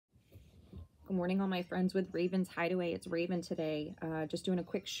Good morning, all my friends with Raven's Hideaway. It's Raven today. Just doing a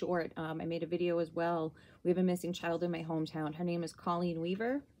quick short. I made a video as well. We have a missing child in my hometown. Her name is Colleen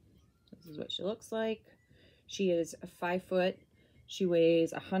Weaver. This is what she looks like. She is 5 foot. She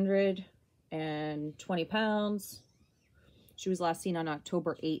weighs 120 pounds. She was last seen on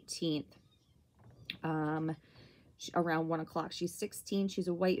October 18th. Around 1 o'clock. She's 16. She's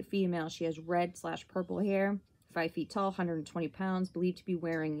a white female. She has red/purple hair. 5 feet tall, 120 pounds, believed to be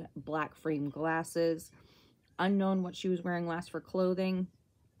wearing black frame glasses. Unknown what she was wearing last for clothing.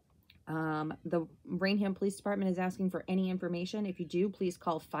 The Raynham Police Department is asking for any information. If you do, please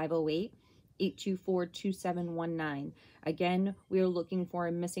call 508-824-2719. Again, we are looking for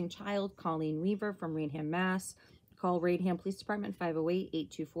a missing child, Colleen Weaver from Raynham, Mass. Call Raynham Police Department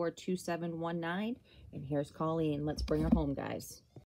 508-824-2719. And here's Colleen. Let's bring her home, guys.